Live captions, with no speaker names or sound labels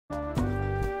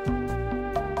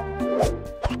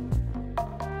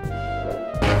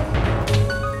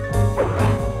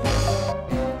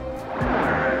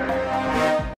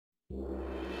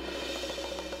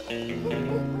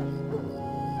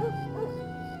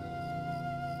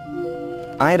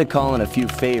I had to call in a few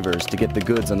favors to get the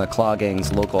goods on the Claw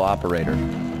Gang's local operator,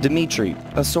 Dimitri,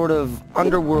 a sort of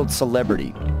underworld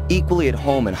celebrity, equally at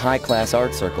home in high-class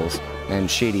art circles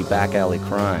and shady back-alley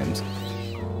crimes.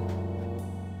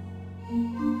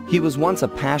 He was once a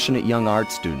passionate young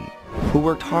art student who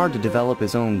worked hard to develop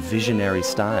his own visionary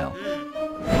style.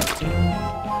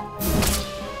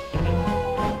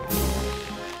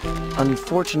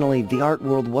 Unfortunately, the art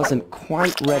world wasn't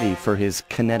quite ready for his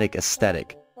kinetic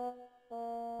aesthetic.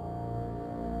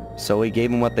 So he gave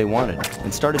them what they wanted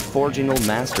and started forging old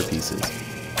masterpieces.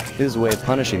 His way of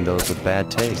punishing those with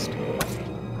bad taste.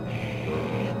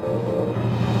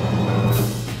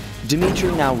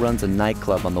 Dimitri now runs a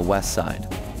nightclub on the west side.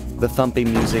 The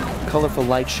thumping music, colorful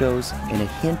light shows, and a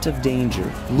hint of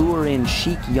danger lure in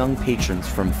chic young patrons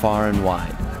from far and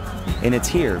wide. And it's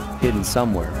here, hidden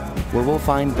somewhere, where we'll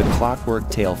find the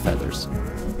clockwork tail feathers.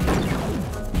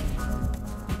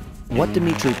 What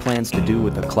Dimitri plans to do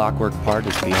with the clockwork part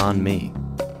is beyond me.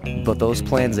 But those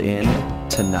plans end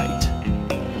tonight.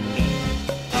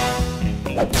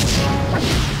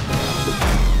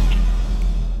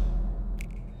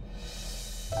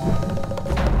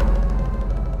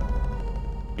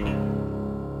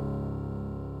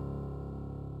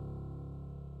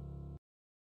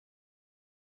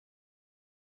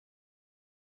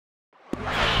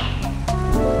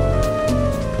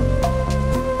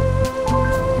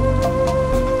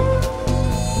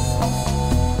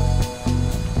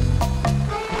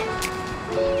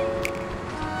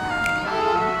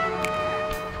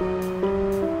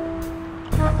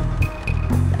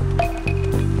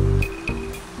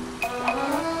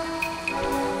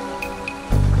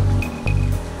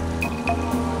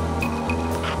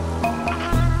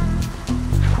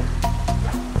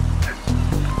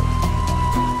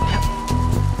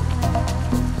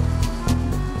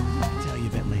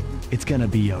 It's gonna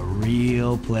be a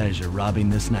real pleasure robbing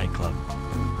this nightclub.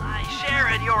 I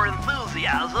share in your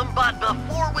enthusiasm, but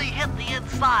before we hit the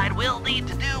inside, we'll need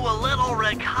to do a little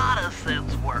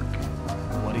reconnaissance work.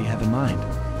 What do you have in mind?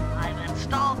 I've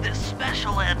installed this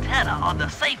special antenna on the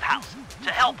safe house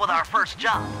to help with our first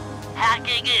job,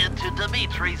 hacking into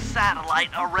Dimitri's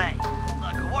satellite array.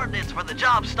 The coordinates for the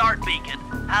job start beacon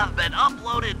have been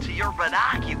uploaded to your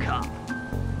vernacucom.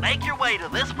 Make your way to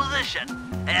this position,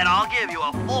 and I'll give you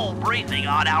a full briefing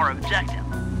on our objective.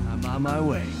 I'm on my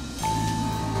way.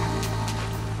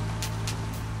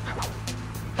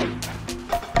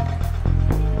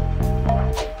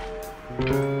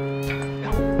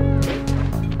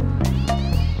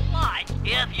 Slide.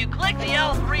 If you click the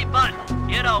L3 button,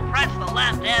 press the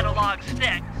left analog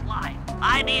stick. Slide.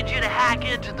 I need you to hack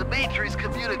into Dimitri's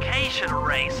communication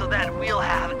array so that we'll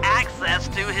have access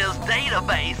to his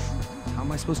database. How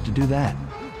am I supposed to do that?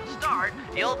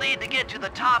 You'll need to get to the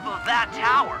top of that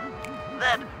tower.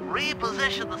 Then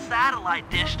reposition the satellite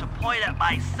dish to point at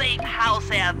my safe house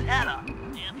antenna.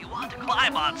 If you want to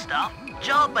climb on stuff,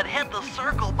 jump and hit the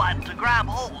circle button to grab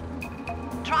hold.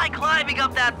 Try climbing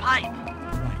up that pipe.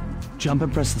 Right. Jump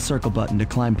and press the circle button to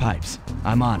climb pipes.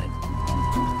 I'm on it.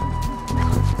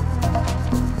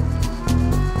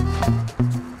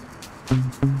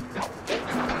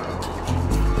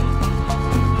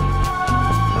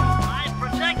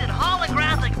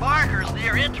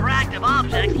 Interactive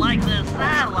objects like this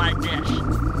satellite dish.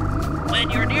 When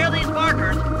you're near these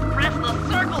markers, press the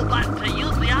circle button to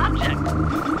use the object.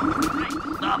 Right,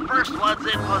 the first one's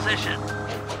in position.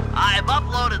 I've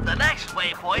uploaded the next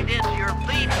waypoint into your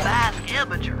Thief Mask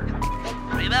Imager.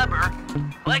 Remember,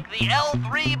 click the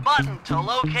L3 button to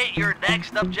locate your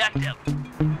next objective.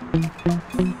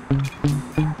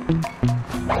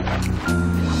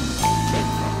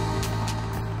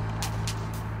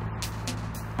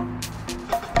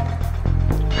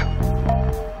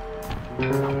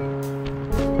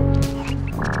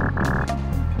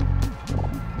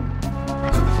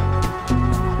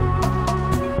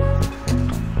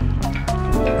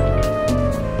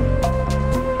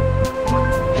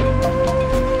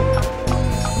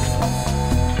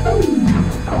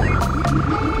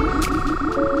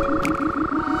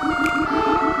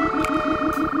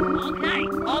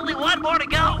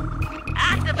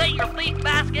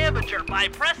 By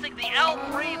pressing the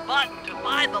L3 button to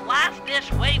find the last dish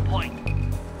waypoint.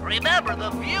 Remember,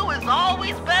 the view is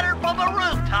always better from a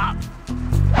rooftop.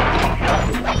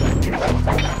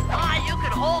 You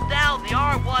can hold down the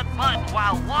R1 button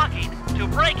while walking to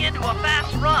break into a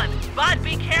fast run, but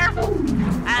be careful,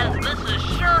 as this is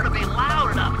sure to be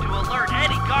loud enough to alert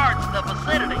any guards in the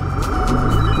vicinity.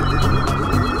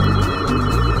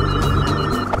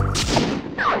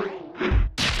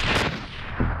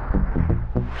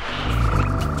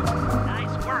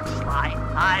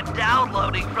 I'm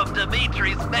downloading from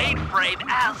Dimitri's mainframe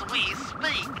as we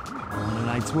speak. On a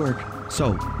night's work.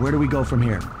 So, where do we go from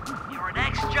here? Your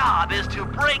next job is to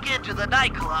break into the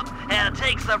nightclub and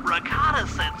take some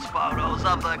reconnaissance photos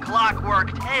of the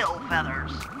clockwork tail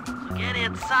feathers. To get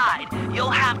inside, you'll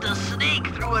have to sneak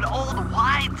through an old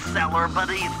wine cellar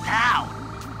beneath town.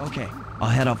 Okay, I'll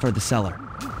head out for the cellar.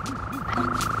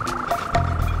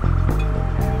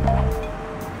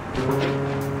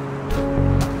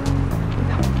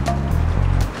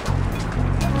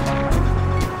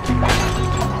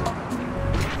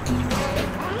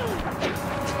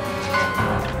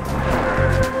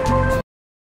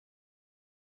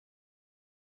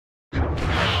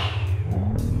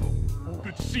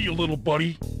 Good to see you, little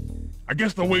buddy. I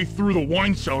guess the way through the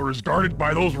wine cellar is guarded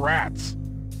by those rats.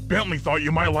 Bentley thought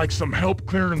you might like some help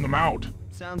clearing them out.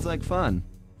 Sounds like fun.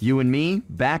 You and me,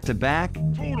 back to back?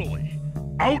 Totally.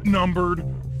 Outnumbered,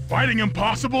 fighting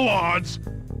impossible odds.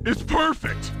 It's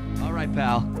perfect. All right,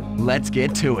 pal. Let's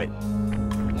get to it.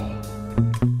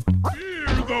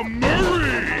 Here's the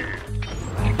Murray!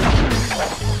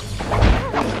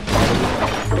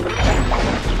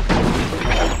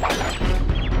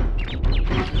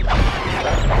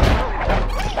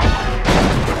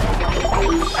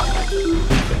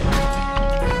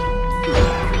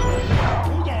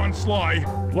 Hold on, Sly.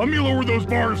 Let me lower those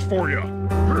bars for you.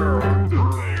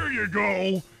 There you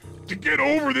go. To get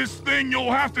over this thing,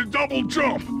 you'll have to double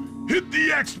jump. Hit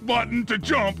the X button to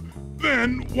jump,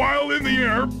 then, while in the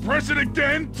air, press it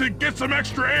again to get some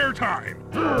extra air time.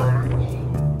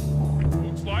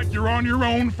 Looks like you're on your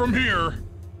own from here.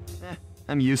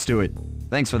 I'm used to it.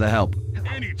 Thanks for the help.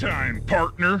 Anytime,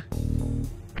 partner.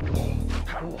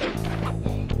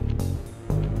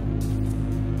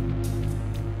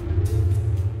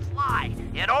 Sly,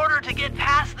 in order to get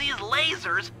past these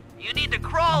lasers, you need to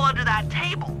crawl under that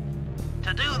table.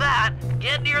 To do that,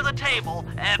 get near the table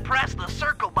and press the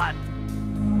circle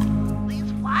button.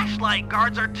 These flashlight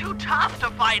guards are too tough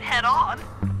to fight head-on.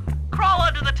 Crawl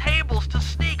under the tables to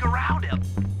sneak around him.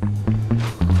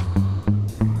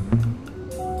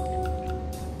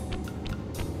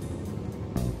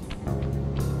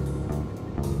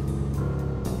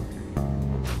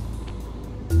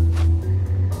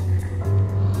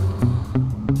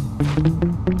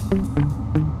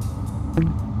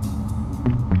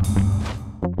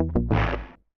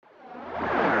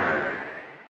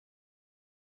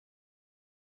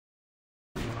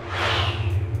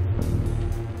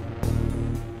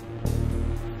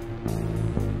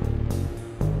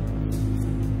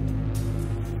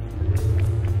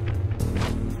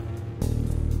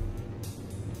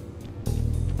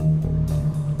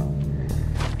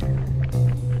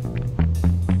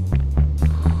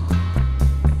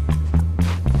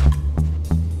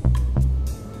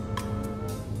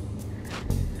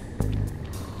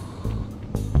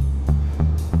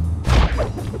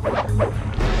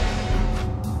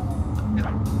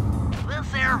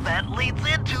 This air vent leads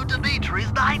into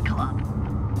Dimitri's nightclub.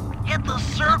 Hit the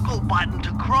circle button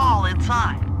to crawl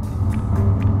inside.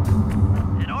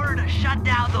 In order to shut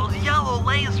down those yellow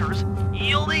lasers,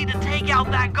 you'll need to take out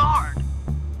that guard.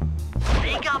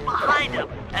 Sneak up behind him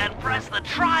and press the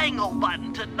triangle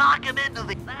button to knock him into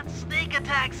the... That sneak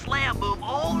attack slam move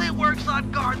only works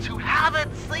on guards who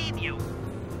haven't seen you.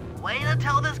 Wait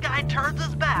until this guy turns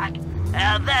his back,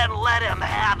 and then let him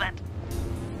have it.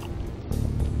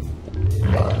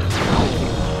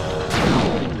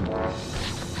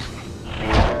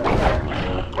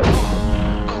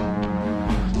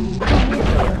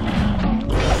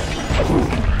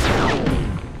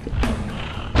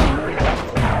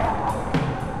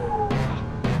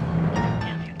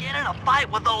 If you get in a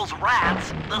fight with those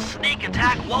rats, the sneak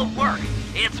attack won't work.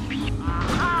 It's...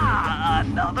 Aha!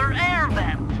 Another air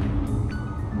vent.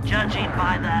 Judging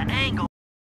by the angle...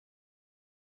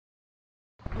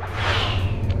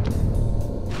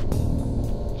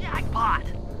 Jackpot!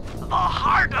 The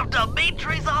heart of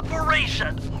Dimitri's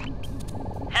operation!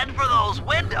 Head for those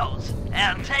windows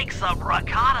and take some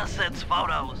reconnaissance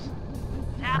photos.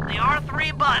 Tap the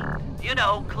R3 button, you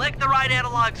know, click the right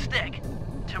analog stick,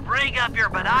 to bring up your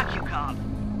binocucom.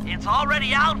 It's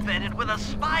already outfitted with a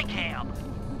spy cam.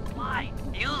 Why?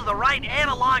 Use the right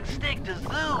analog stick to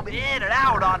zoom in and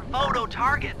out on photo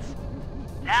targets.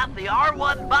 Tap the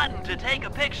R1 button to take a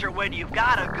picture when you've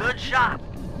got a good shot.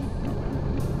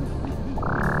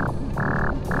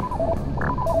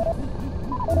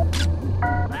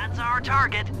 That's our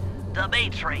target,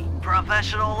 Dimitri,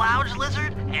 professional lounge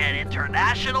lizard and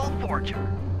international forger.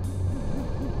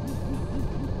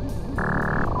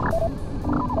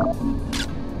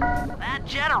 That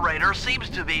generator seems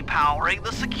to be powering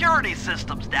the security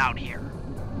systems down here.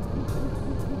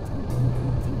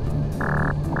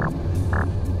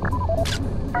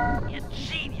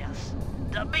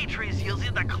 Dimitri's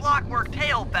using the clockwork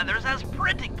tail feathers as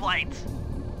printing plates.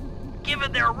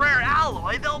 Given their rare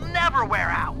alloy, they'll never wear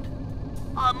out.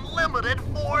 Unlimited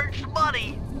forged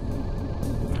money.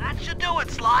 That should do it,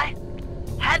 Sly.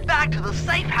 Head back to the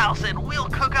safe house and we'll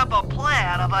cook up a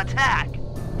plan of attack.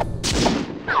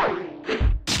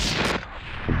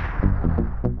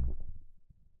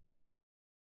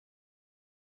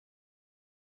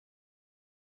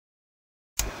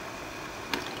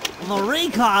 The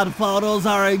recon photos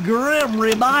are a grim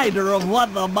reminder of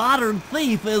what the modern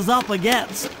thief is up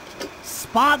against.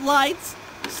 Spotlights,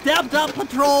 stepped-up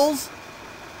patrols.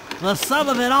 The sum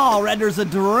of it all renders a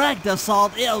direct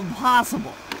assault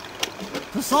impossible.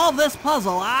 To solve this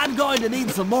puzzle, I'm going to need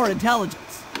some more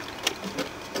intelligence.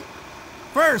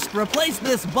 First, replace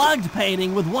this bugged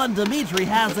painting with one Dimitri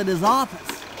has in his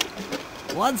office.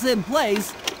 Once in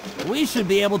place, we should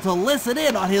be able to listen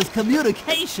in on his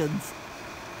communications.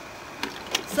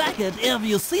 Second, if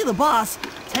you see the boss,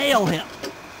 tail him.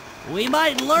 We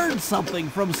might learn something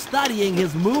from studying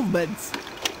his movements.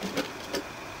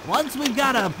 Once we've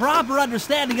got a proper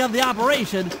understanding of the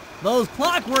operation, those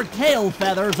clockwork tail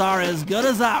feathers are as good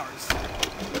as ours.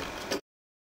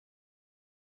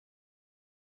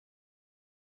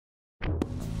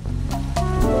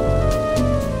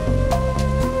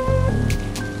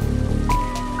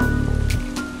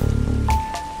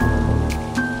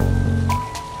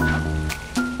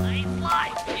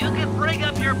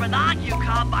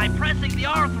 By pressing the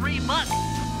R3 button.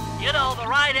 You know, the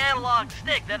right analog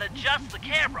stick that adjusts the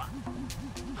camera.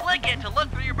 Click it to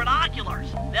look through your binoculars.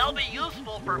 They'll be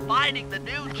useful for finding the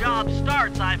new job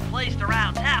starts I've placed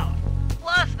around town.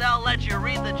 Plus, they'll let you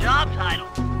read the job title.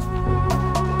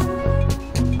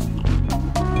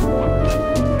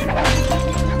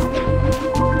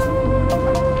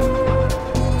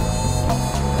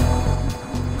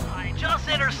 I just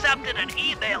intercepted an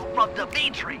email from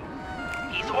Dimitri.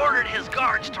 He's ordered his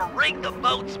guards to ring the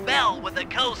boat's bell when the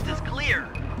coast is clear.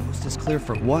 Coast is clear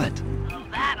for what?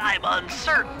 Of that I'm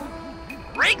uncertain.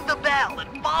 Ring the bell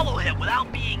and follow him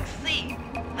without being seen.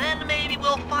 Then maybe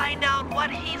we'll find out what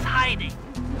he's hiding.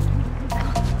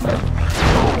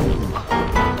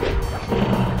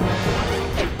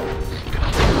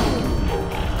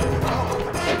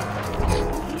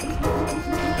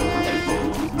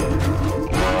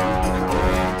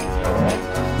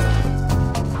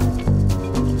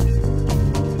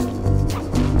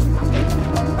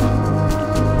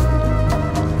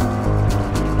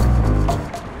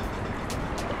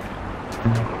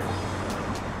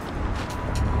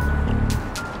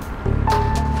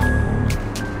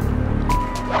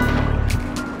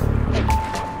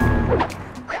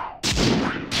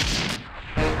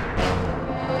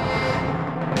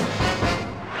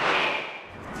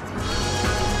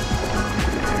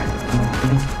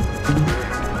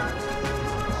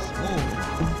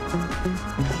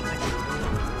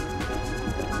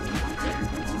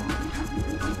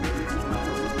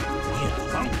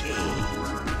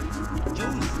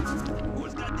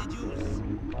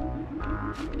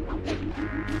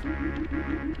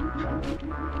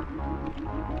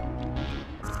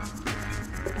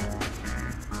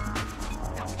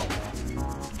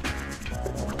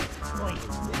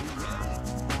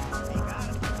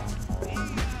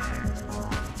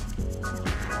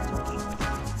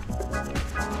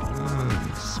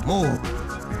 Smooth.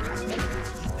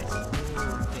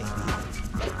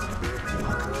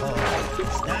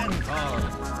 Stand tall.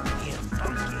 Be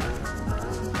funky.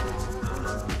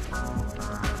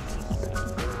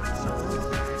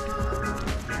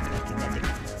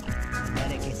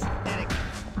 Kinetic is static.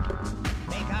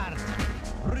 Make art.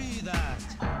 Breathe art.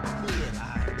 Feel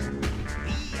art.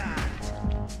 Be art.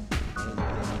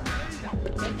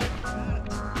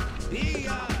 Be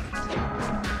art.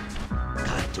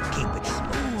 Got to keep it smooth.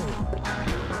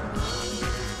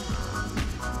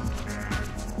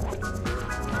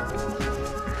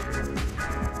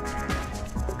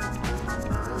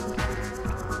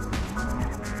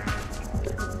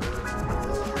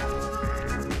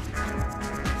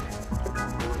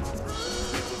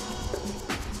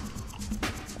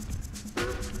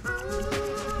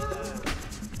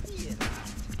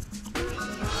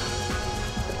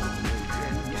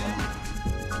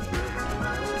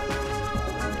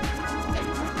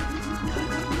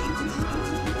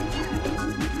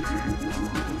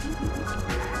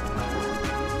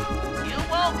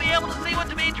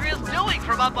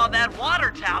 From up on that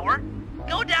water tower.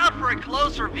 Go down for a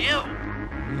closer view.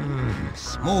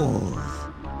 Smooth.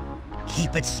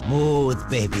 Keep it smooth,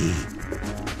 baby.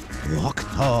 Walk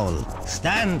tall.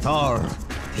 Stand tall.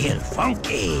 Feel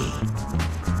funky.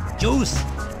 Juice.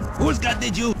 Who's got the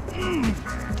juice?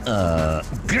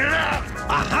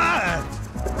 Aha!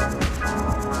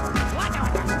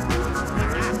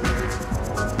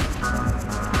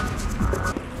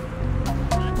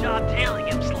 Good job tailing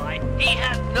him, Sly. He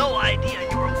had no idea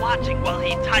you were watching while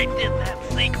he typed in that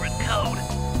secret code.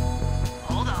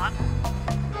 Hold on.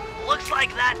 Looks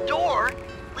like that door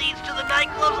leads to the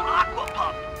nightclub's aqua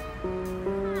pump.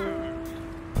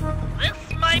 This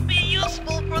might be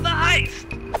useful for the heist.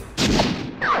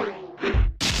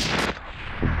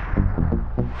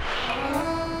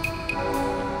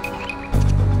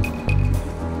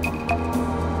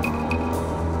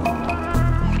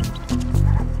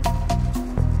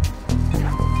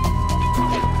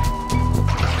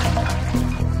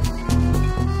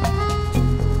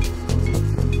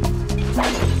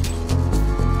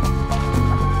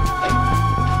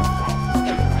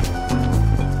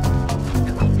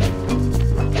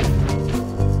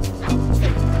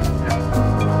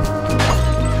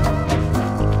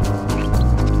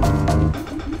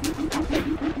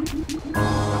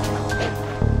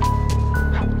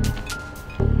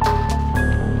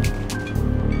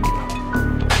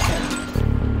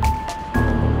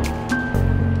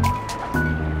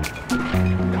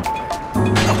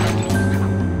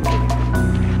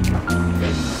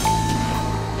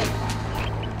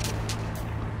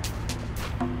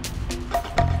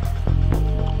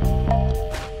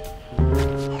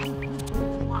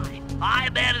 I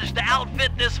managed to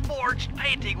outfit this forged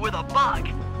painting with a bug.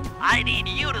 I need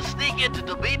you to sneak into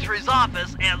Dimitri's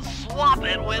office and swap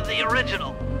it with the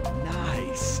original.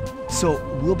 Nice. So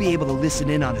we'll be able to listen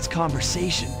in on his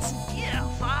conversations.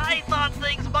 Yes, I thought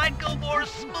things might go more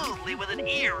smoothly with an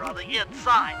ear on the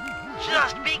inside.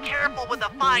 Just be careful with the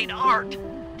fine art.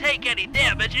 Take any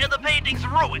damage and the painting's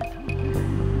ruined.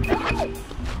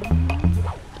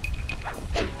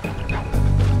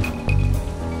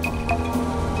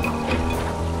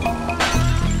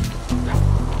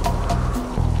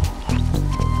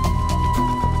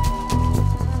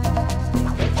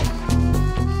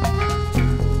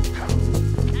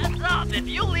 Heads up, if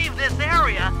you leave this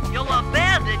area, you'll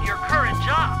abandon your current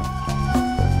job.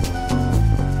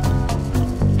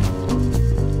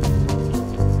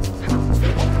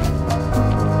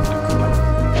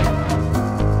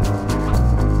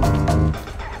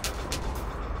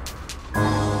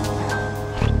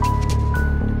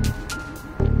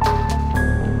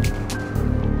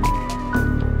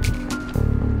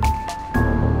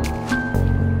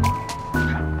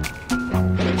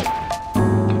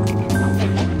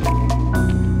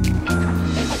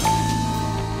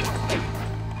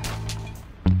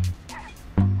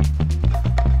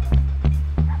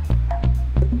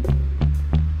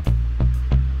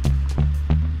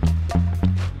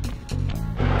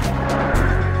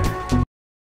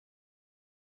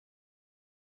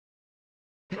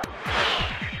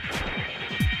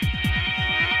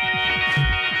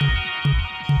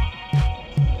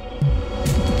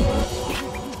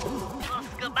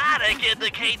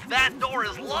 Indicates that door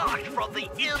is locked from the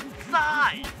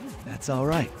inside. That's all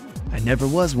right. I never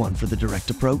was one for the direct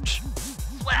approach.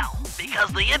 Well,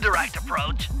 because the indirect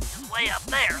approach is way up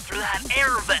there through that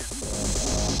air vent.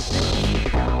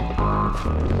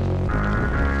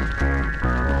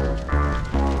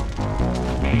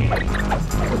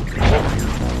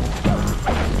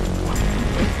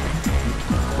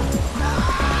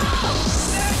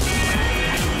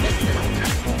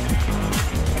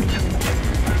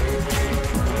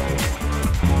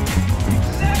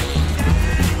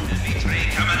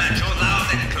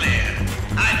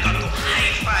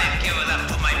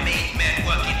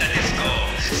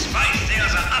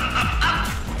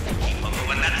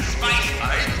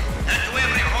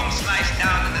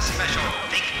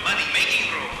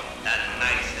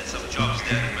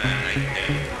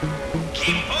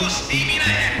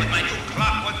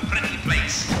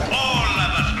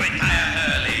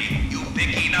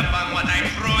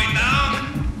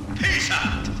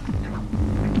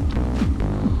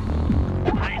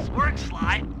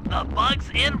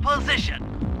 In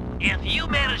position. If you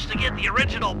manage to get the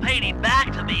original painting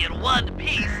back to me in one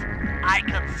piece, I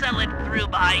can sell it through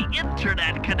my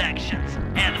internet connections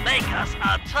and make us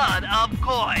a ton of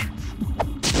coins.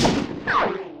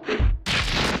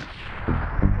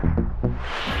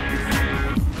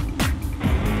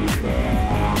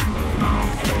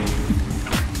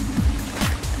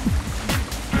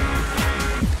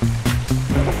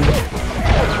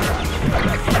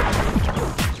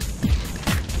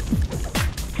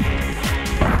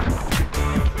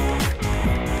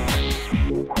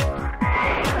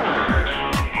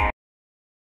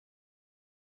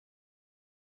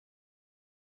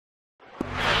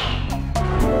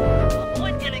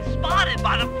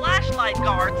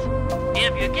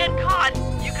 If you get caught,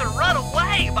 you can run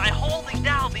away by holding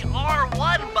down the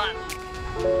R1 button.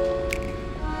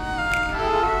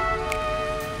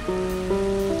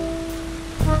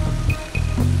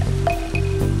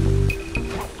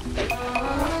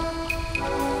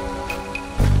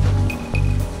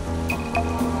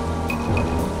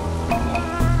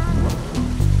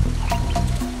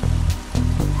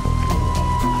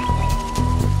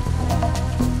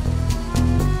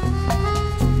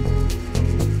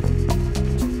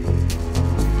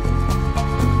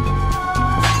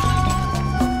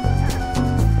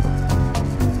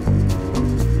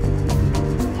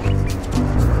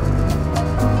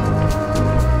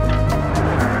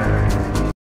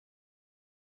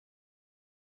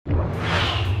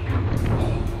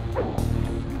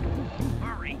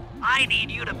 I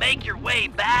need you to make your way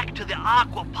back to the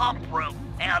aqua pump room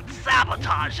and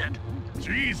sabotage it.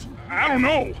 Jeez, I don't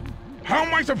know. How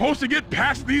am I supposed to get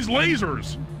past these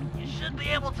lasers? You should be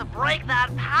able to break that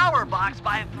power box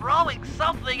by throwing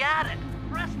something at it.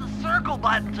 Press the circle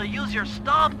button to use your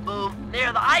stomp move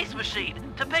near the ice machine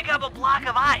to pick up a block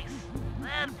of ice.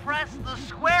 Then press the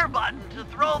square button to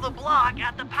throw the block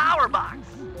at the power box.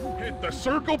 Hit the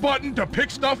circle button to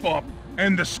pick stuff up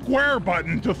and the square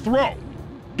button to throw.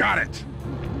 Got it.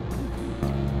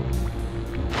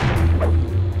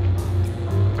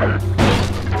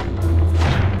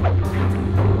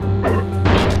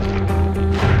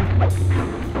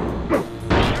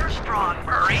 You're strong,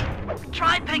 Murray.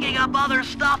 Try picking up other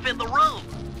stuff in the room.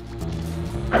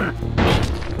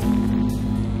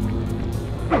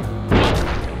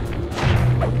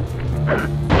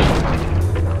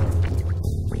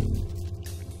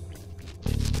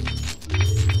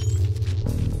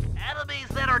 Enemies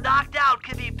that are knocked out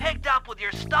can be picked up with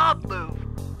your stomp move.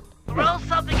 Throw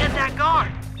something at that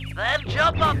guard, then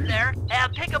jump up there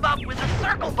and pick him up with the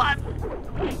circle button.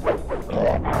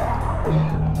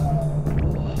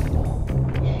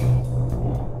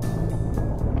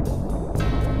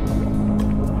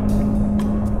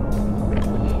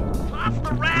 Toss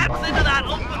the rats into that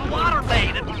open water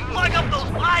main and plug up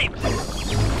those pipes.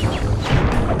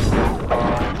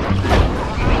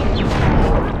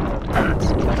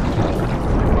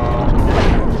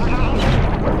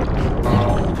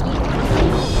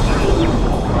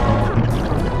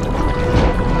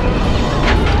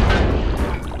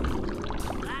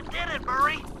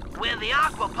 With the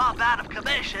aqua pump out of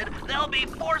commission, they'll be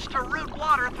forced to route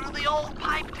water through the old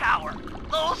pipe tower.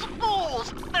 Those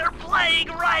fools! They're playing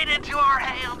right into our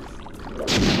hands!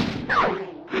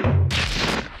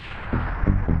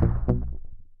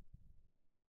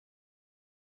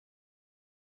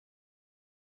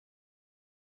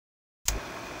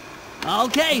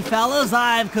 Okay, fellas,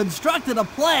 I've constructed a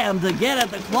plan to get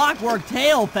at the clockwork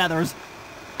tail feathers.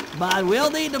 But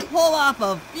we'll need to pull off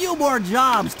a few more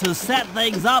jobs to set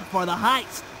things up for the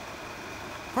heist.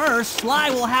 First, Sly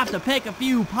will have to pick a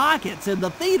few pockets in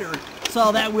the theater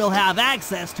so that we'll have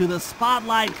access to the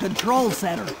Spotlight Control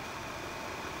Center.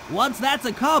 Once that's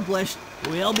accomplished,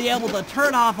 we'll be able to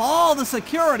turn off all the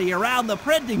security around the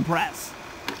printing press.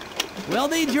 We'll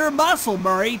need your muscle,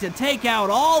 Murray, to take out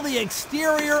all the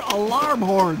exterior alarm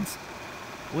horns.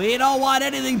 We don't want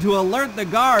anything to alert the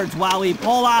guards while we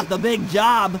pull off the big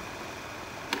job.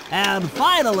 And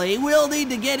finally, we'll need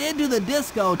to get into the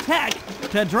discotheque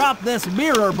to drop this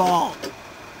mirror ball.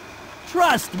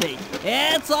 Trust me,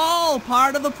 it's all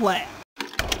part of the plan.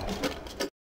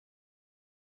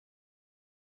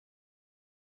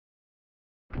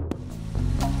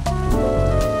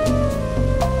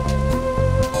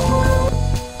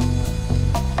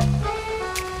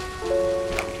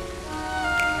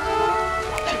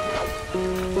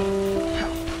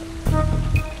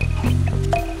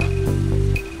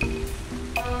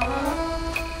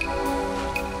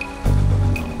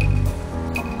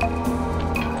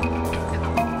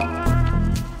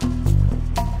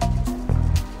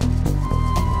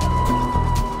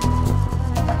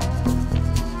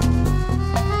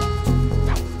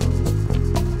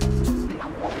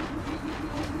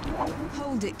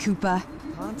 Cooper.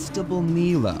 Constable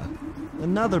Neela.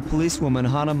 Another policewoman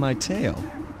hot on my tail.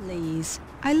 Please.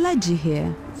 I led you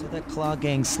here. So that Claw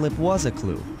Gang slip was a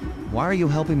clue. Why are you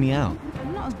helping me out?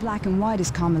 I'm not as black and white as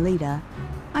Carmelita.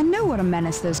 I know what a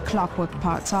menace those clockwork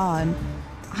parts are, and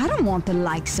I don't want the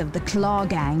likes of the Claw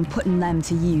Gang putting them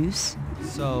to use.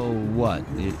 So what?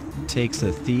 It takes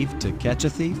a thief to catch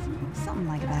a thief? Something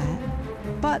like that.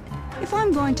 But if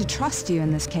I'm going to trust you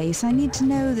in this case, I need to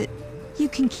know that you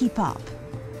can keep up.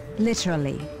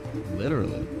 Literally.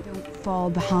 Literally? Don't fall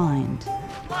behind.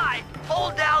 Sly,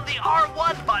 hold down the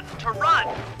R1 button to run.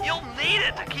 You'll need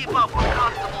it to keep up with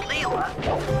Constable Neela.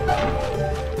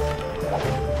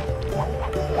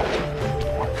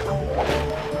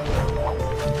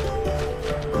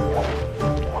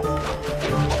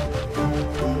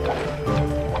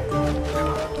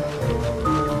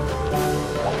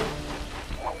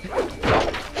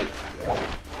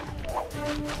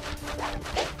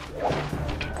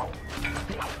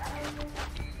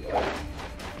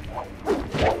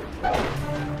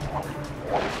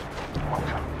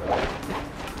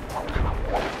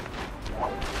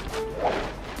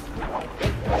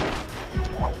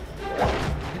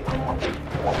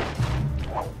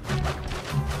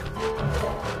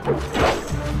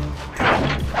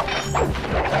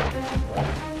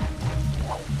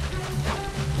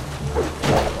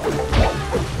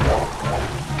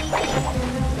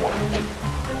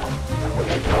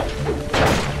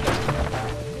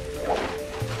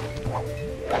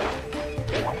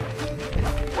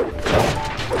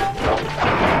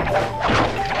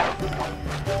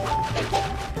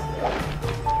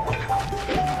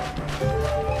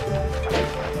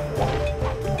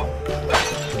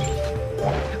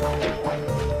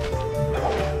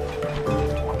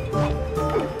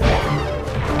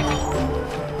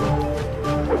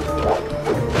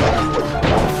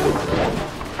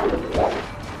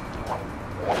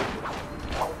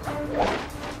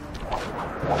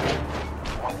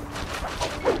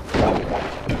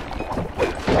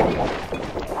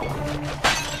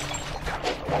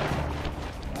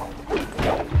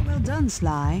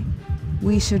 Sly.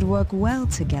 We should work well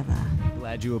together.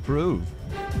 Glad you approve.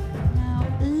 Now,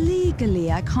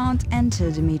 legally, I can't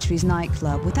enter Dimitri's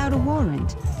nightclub without a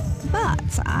warrant.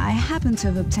 But I happen to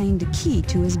have obtained a key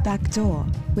to his back door,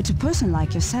 which a person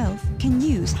like yourself can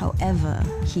use however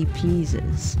he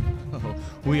pleases. Oh,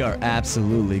 we are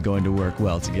absolutely going to work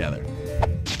well together.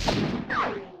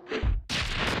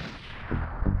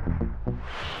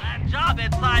 That job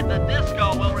inside the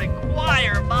disco will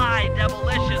require my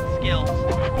demolition skills.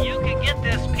 If you can get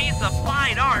this piece of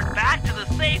fine art back to the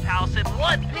safe house in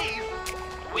one piece,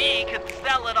 we can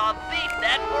sell it on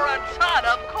ThiefNet for a ton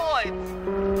of coins.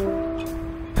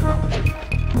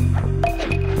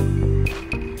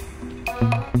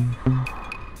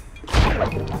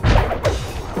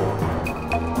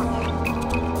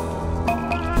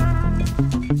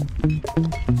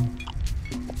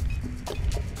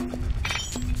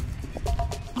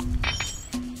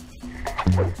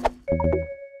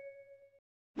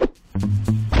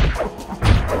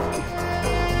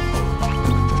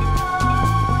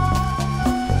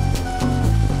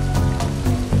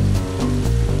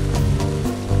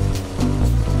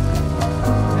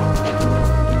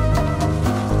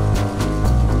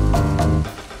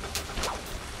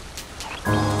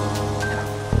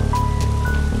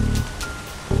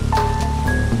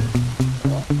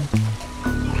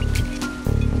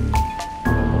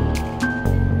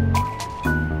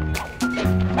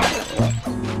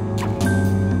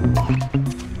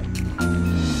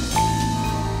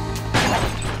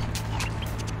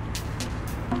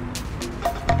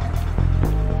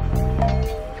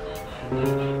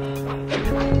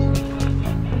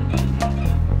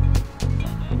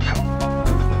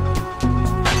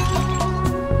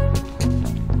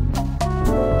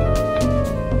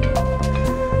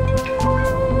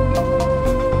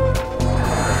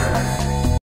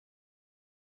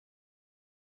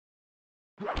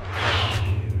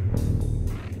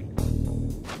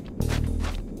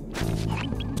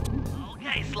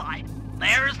 Okay, Sly.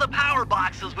 There's the power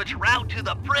boxes which route to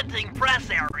the printing press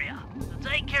area. To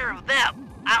take care of them,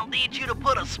 I'll need you to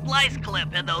put a splice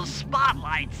clip in those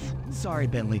spotlights. Sorry,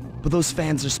 Bentley, but those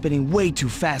fans are spinning way too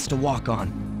fast to walk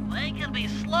on. They can be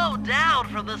slowed down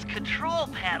from this control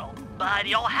panel, but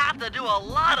you'll have to do a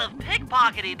lot of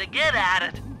pickpocketing to get at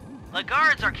it. The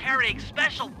guards are carrying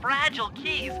special fragile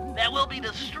keys that will be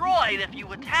destroyed if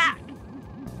you attack.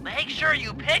 Make sure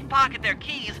you pickpocket their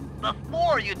keys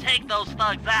before you take those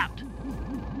thugs out.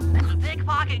 To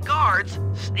pickpocket guards,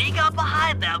 sneak up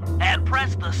behind them and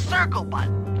press the circle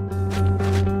button.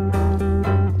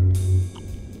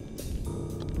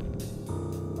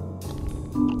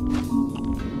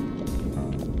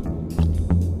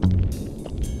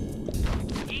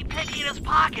 Keep picking his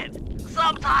pocket.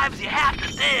 Sometimes you have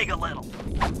to dig a little.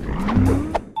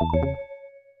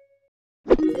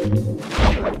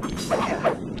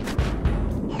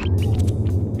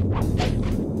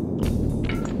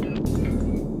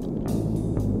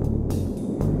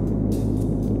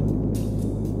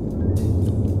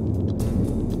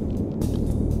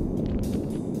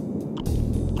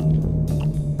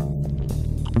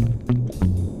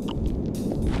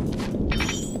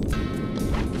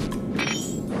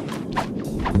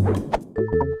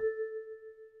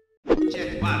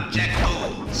 Check 1, check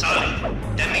 2. Solid.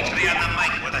 Dimitri on the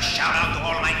mic with a shout out to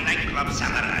all my nightclub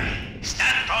samurai.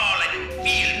 Stand tall and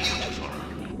feel beautiful.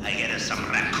 I hear some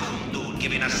raccoon dude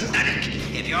giving us static.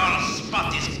 If you all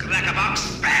spot this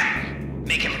crackerbox, bam!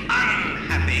 Make him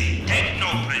unhappy. Take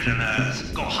no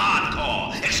prisoners. Go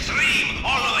hardcore. Extreme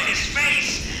all over his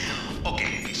face.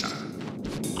 Okay, peace out.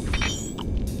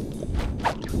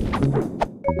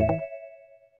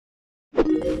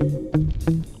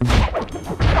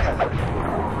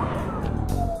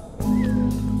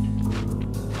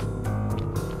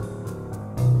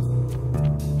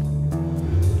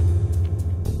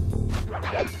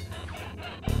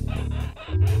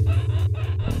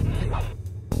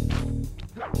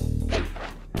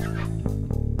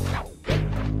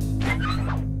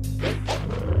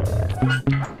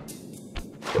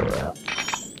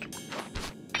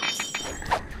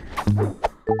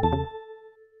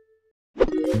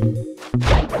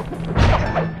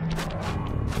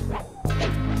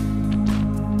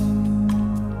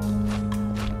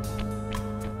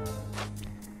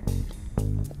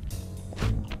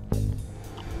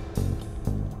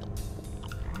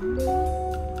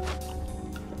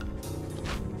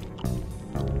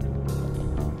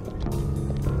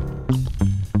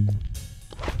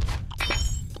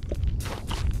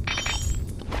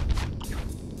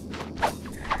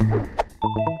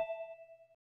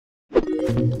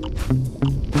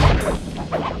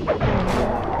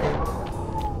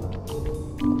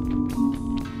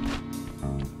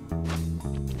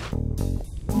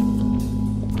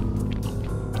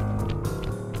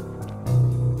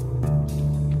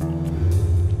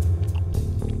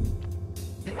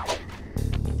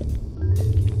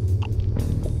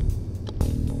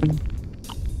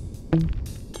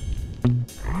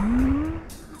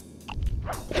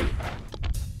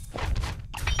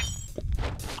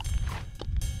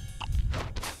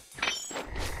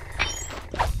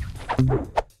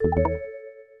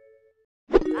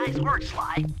 Nice work,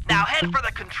 Sly. Now head for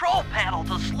the control panel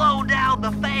to slow down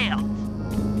the fans.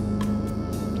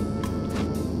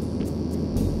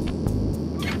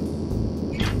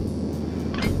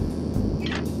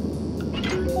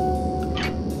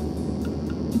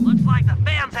 Looks like the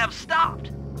fans have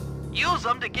stopped. Use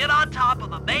them to get on top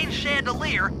of the main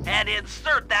chandelier and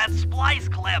insert that splice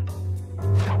clip.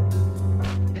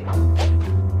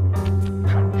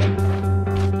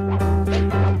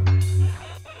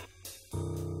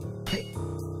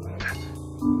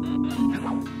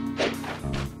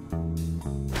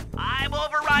 I'm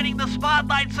overriding the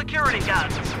spotlight security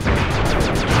guns.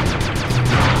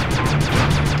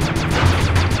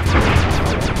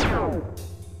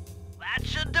 That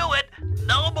should do it.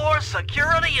 No more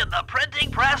security in the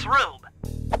printing press room.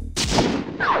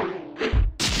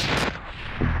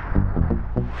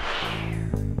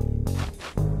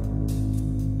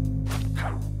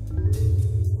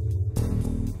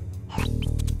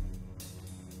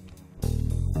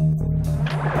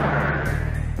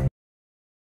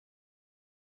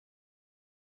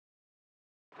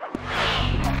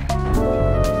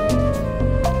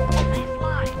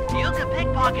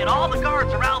 Pickpocket all the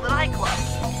guards around the nightclub.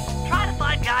 Try to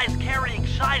find guys carrying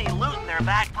shiny loot in their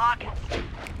back pockets.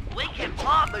 We can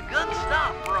pawn the good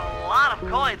stuff for a lot of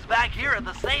coins back here at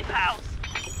the safe house.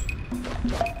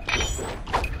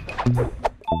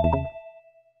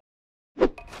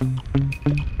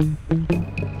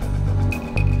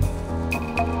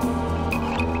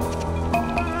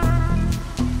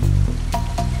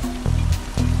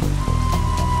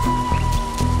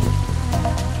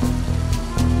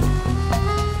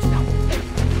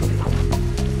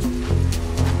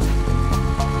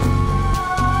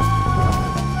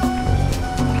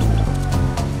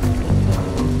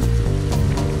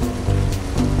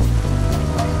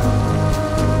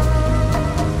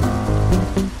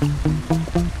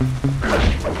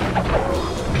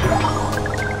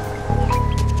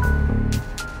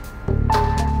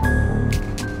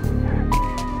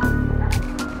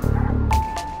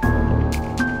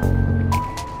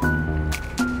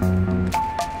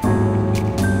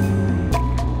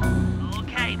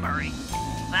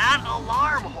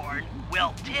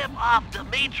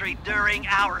 Dimitri during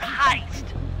our heist.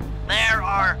 There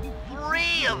are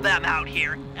 3 of them out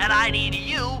here, and I need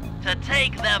you to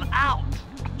take them out.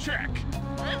 Check.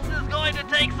 This is going to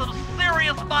take some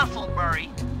serious muscle, Murray.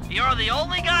 You're the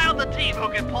only guy on the team who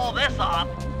can pull this off.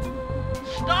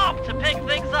 Stop to pick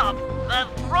things up, then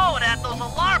throw it at those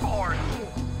alarm horns.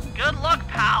 Good luck,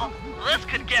 pal. This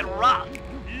could get rough.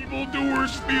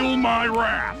 Evildoers feel my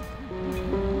wrath.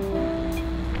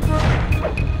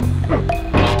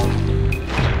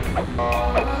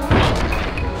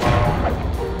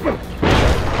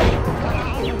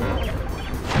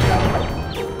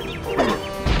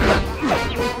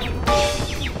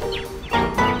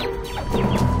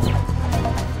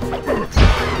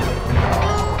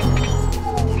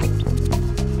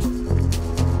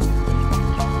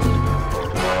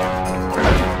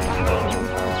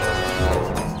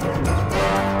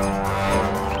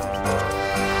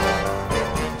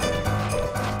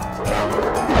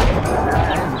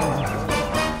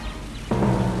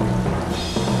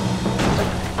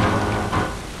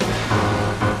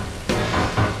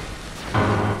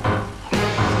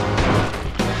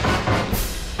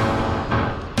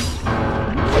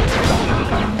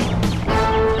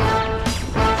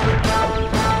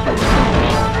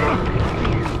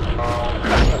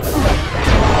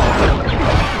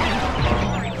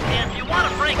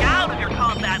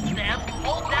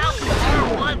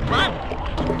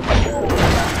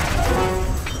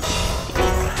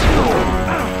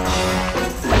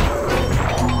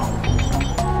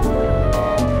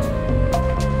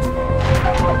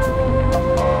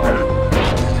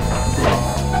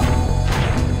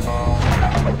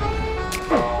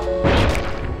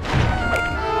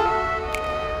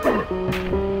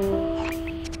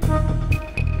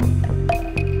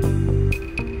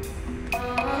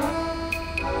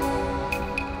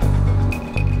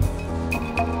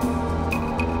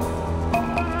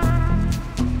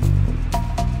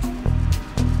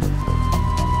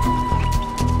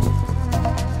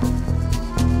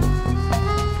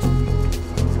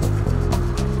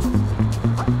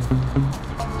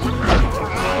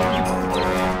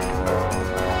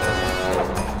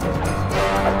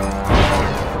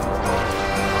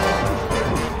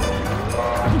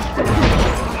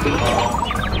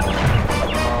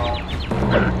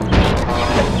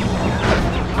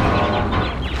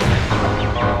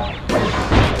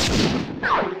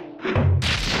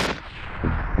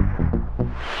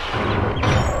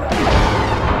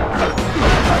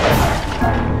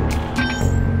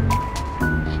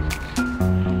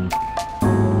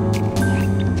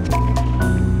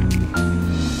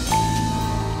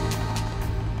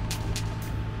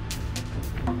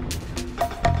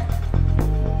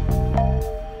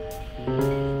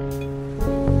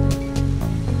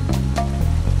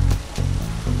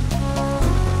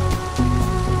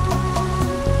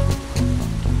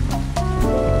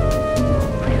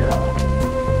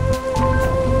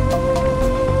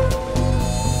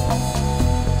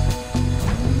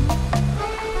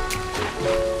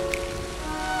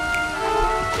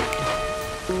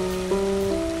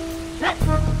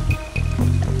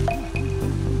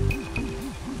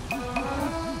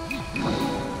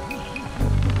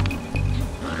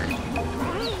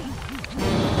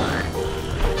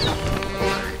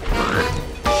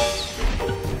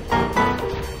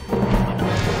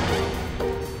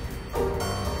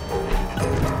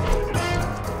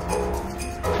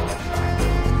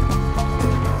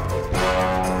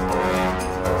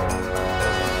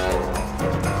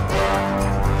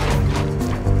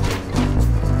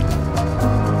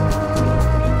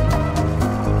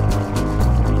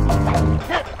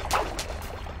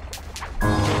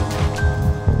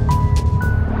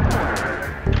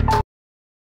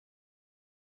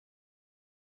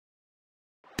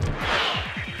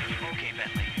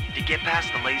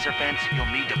 laser fence, you'll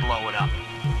need to blow it up.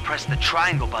 Press the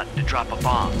triangle button to drop a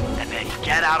bomb, and then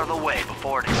get out of the way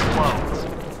before it explodes.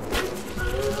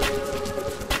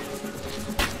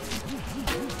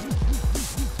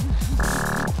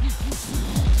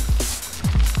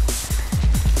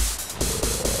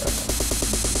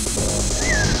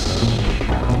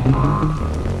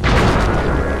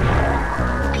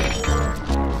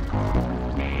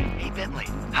 Hey, Bentley,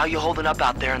 how you holding up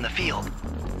out there in the field?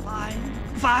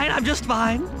 Fine, I'm just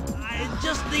fine. I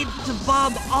just need to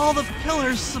bomb all the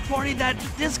pillars supporting that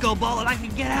disco ball and I can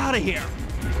get out of here.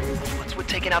 What's with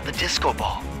taking out the disco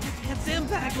ball? Its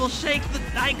impact will shake the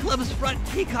nightclub's front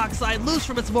peacock sign loose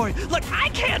from its mooring. Look, I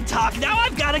can't talk now.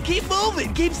 I've got to keep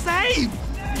moving, keep safe.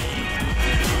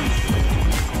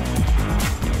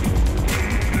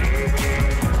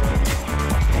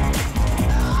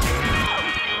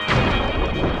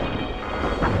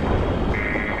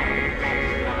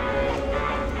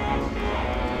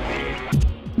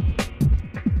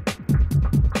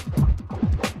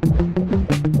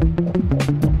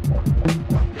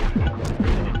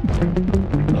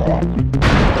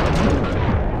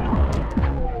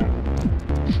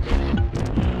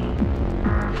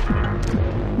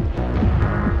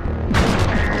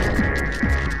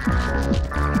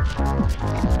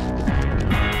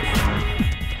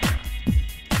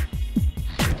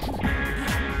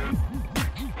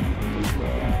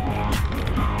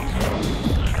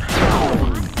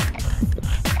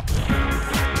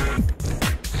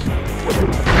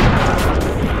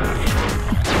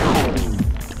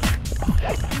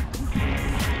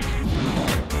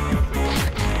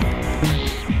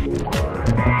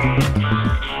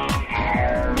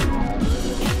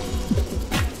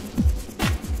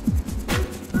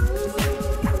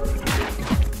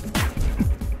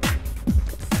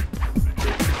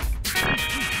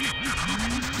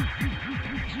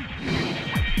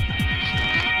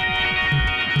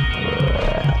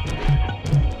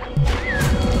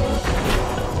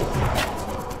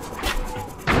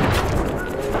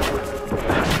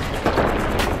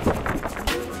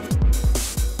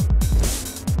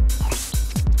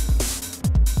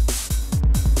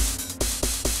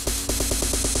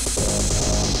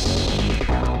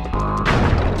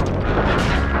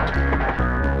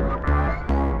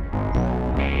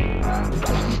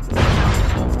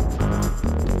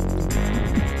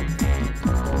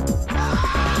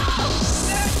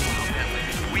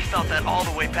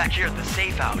 Back here at the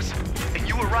safe house. And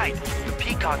you were right. The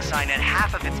peacock sign had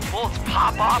half of its bolts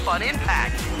pop off on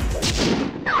impact.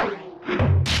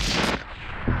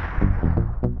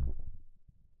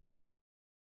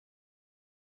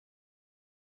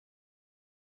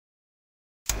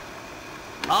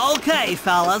 Okay,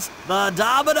 fellas, the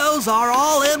dominoes are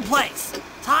all in place.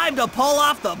 Time to pull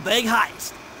off the big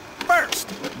heist. First,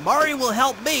 Murray will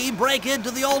help me break into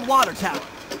the old water tower.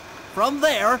 From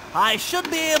there, I should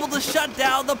be able to shut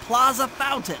down the plaza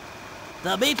fountain.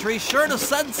 Dimitri's sure to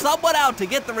send someone out to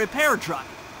get the repair truck.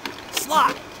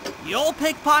 Sly, you'll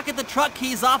pickpocket the truck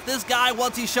keys off this guy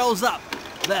once he shows up,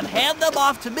 then hand them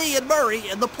off to me and Murray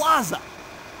in the plaza.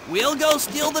 We'll go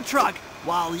steal the truck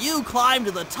while you climb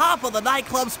to the top of the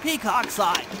nightclub's peacock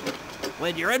sign.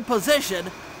 When you're in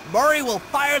position, Murray will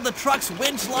fire the truck's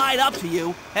winch line up to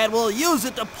you and will use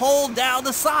it to pull down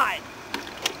the sign.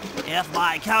 If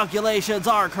my calculations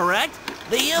are correct,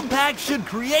 the impact should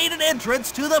create an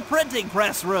entrance to the printing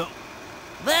press room.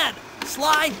 Then,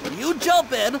 Sly, you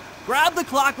jump in, grab the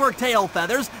clockwork tail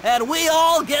feathers, and we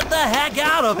all get the heck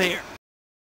out of here.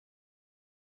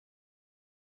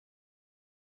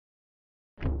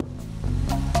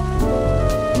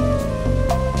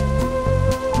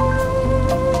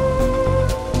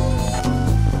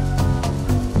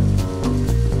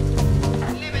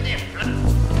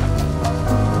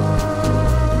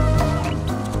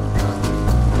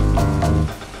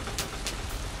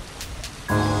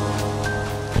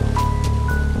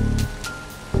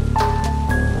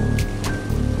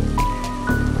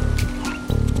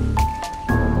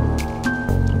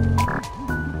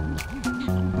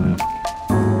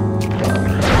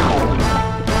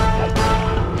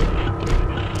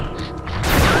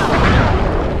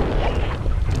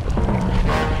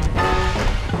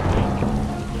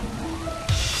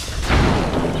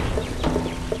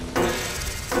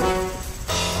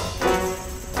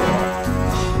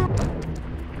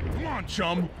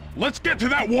 Chum, let's get to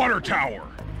that water tower.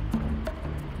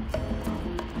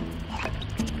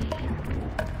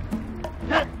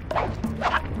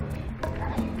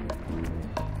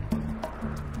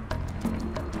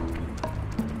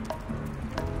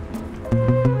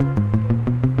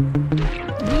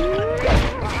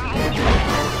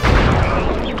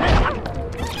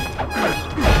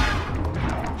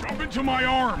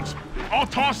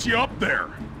 toss you up there.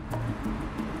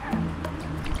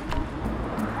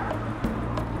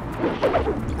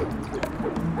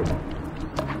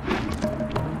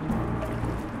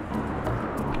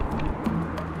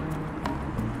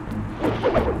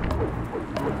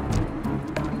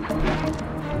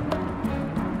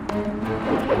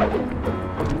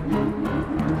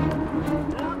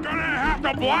 You're gonna have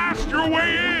to blast your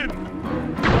way in.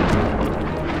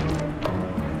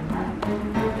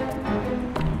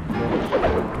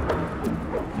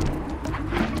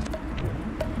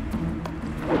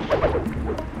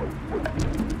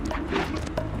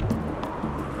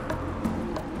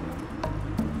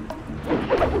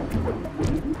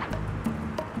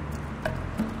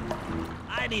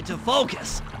 I need to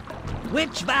focus.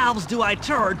 Which valves do I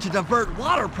turn to divert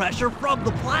water pressure from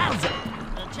the plaza?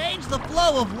 To change the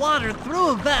flow of water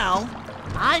through a valve,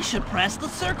 I should press the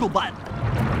circle button.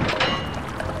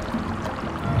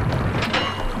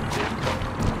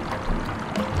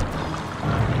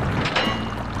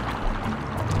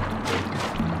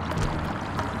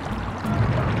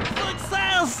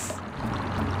 Success!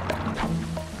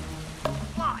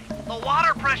 Why? The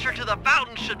water pressure to the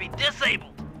fountain should be disabled.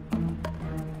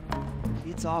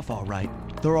 It's off all right.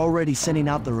 They're already sending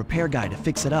out the repair guy to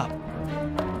fix it up.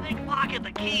 Pickpocket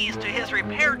the keys to his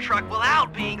repair truck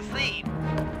without being seen.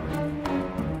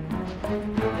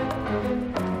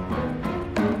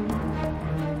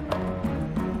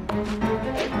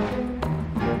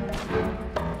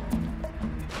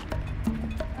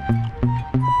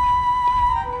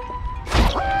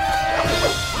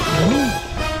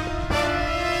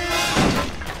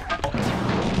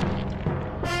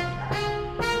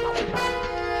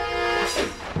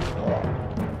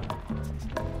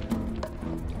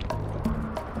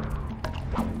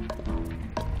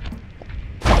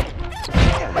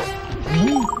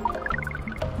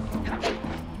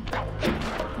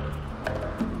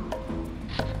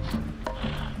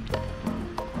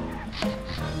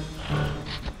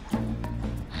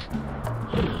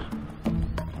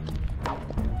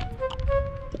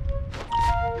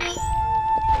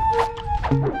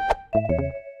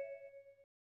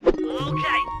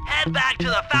 Okay, head back to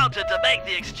the fountain to make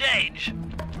the exchange.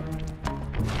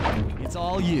 It's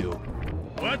all you.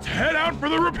 Let's head out for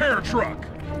the repair truck.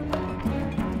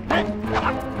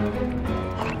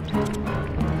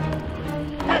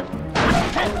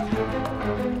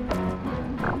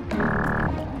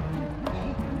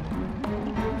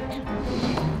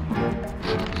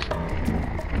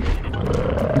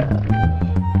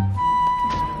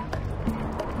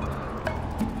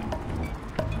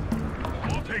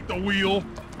 I'll take the wheel.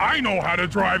 I know how to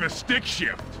drive a stick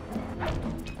shift.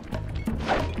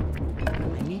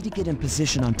 I need to get in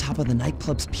position on top of the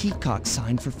nightclub's peacock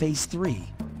sign for Phase 3.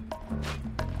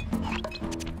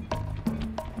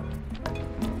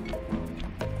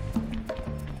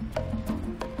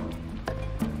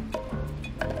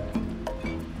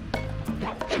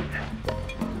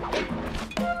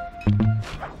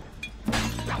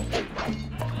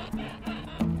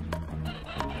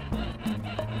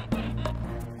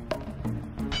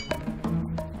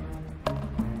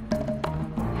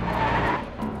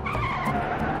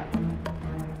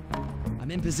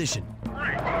 In position.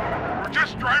 Great. We're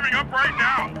just driving up right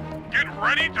now. Get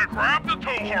ready to grab the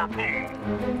tow harpoon.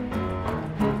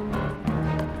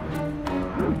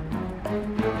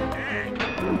 Hey.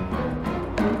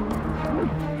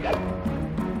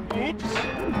 Oops.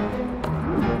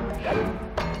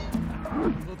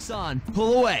 Hook's on.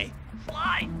 Pull away.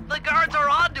 Sly, the guards are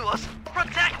onto us.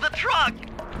 Protect the truck.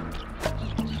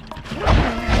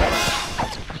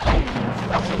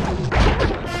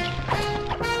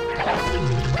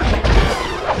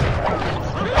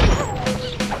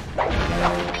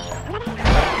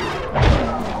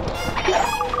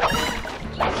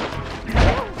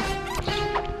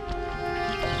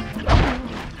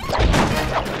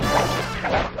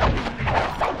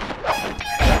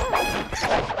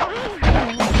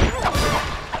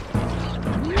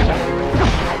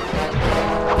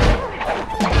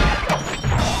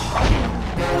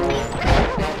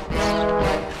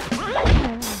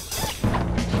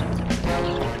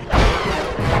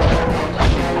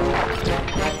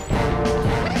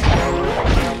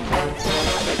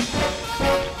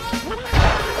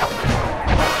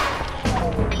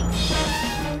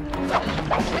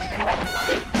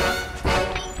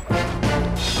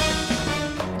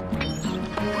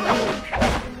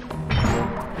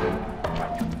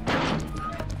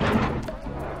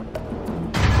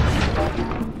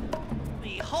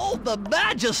 The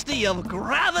majesty of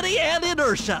gravity and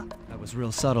inertia. That was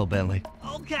real subtle, Bentley.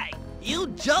 Okay, you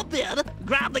jump in,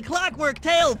 grab the clockwork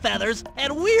tail feathers,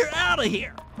 and we're out of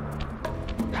here.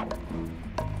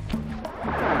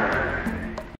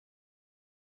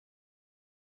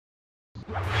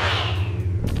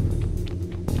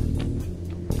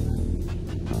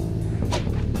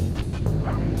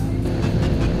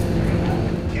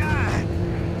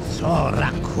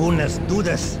 Raccooners do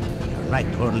this. You're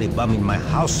like totally bumming my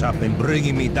house up and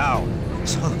bringing me down.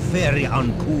 So very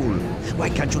uncool. Why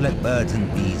can't you let birds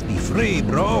and bees be free,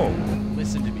 bro?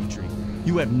 Listen, Dimitri.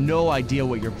 You have no idea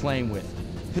what you're playing with.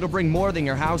 It'll bring more than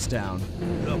your house down.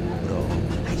 Look, bro,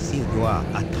 I see you are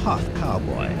a tough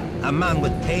cowboy. A man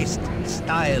with taste,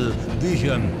 style,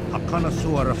 vision, a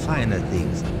connoisseur of finer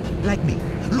things. Like me.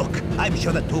 Look, I'm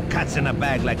sure that two cats in a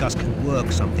bag like us can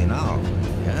work something out.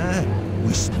 Yeah?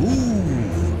 We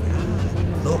smooth.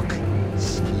 Yeah? Look,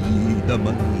 see the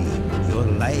money. You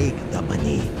like the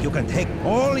money. You can take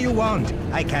all you want.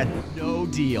 I can... No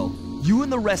deal. You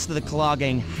and the rest of the Claw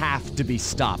Gang have to be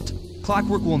stopped.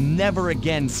 Clockwork will never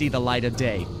again see the light of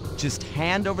day. Just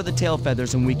hand over the tail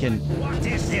feathers and we can... What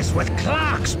is this with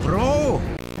clocks, bro?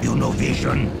 You know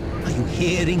vision. Are you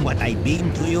hearing what I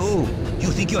beam to you?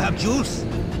 You think you have juice?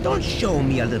 Don't show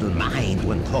me a little mind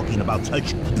when talking about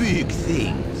such big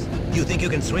things. You think you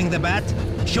can swing the bat?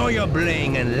 Show your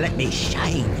bling and let me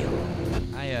shine you.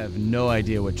 I have no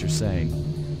idea what you're saying.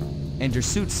 And your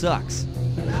suit sucks.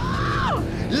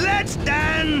 Let's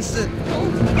dance!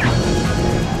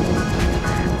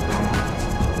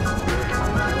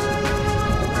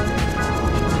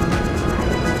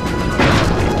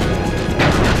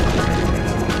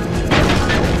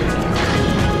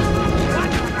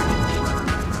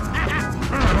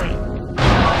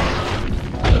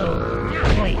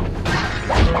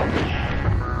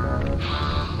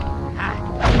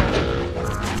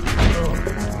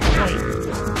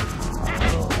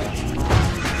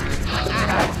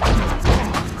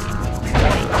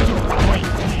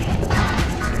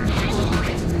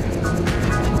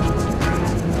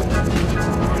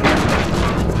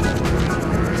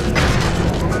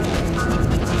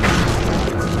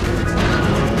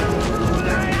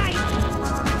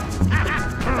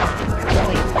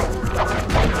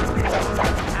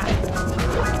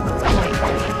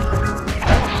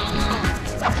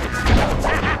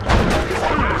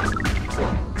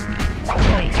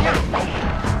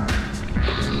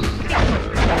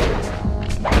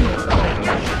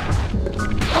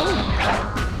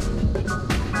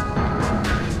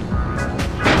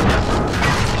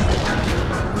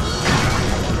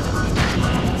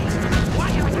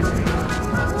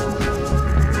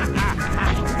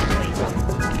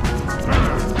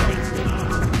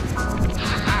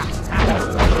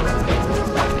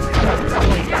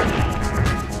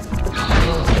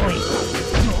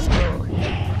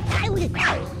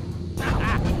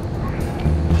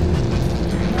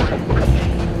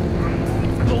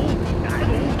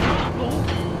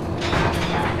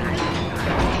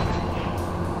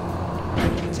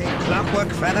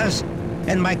 Fellas,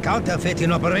 and my counterfeit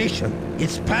in operation.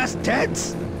 It's past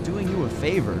tense. Doing you a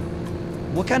favor.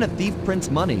 What kind of thief prints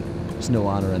money? There's no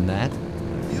honor in that.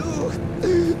 You...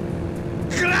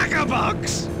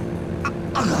 Crackerbox!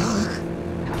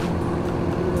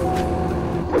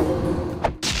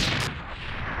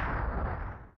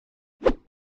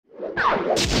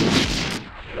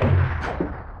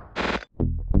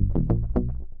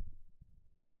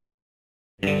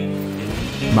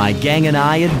 My gang and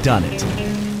I had done it.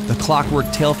 The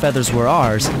clockwork tail feathers were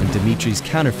ours, and Dimitri's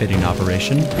counterfeiting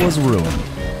operation was ruined.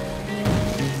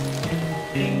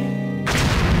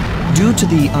 Due to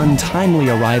the untimely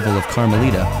arrival of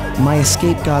Carmelita, my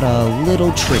escape got a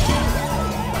little tricky.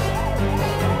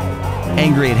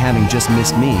 Angry at having just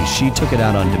missed me, she took it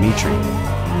out on Dimitri,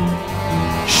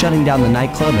 shutting down the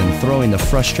nightclub and throwing the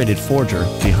frustrated forger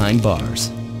behind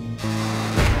bars.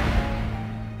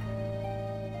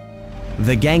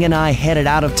 The gang and I headed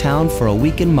out of town for a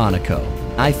week in Monaco.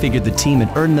 I figured the team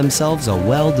had earned themselves a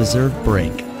well-deserved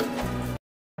break.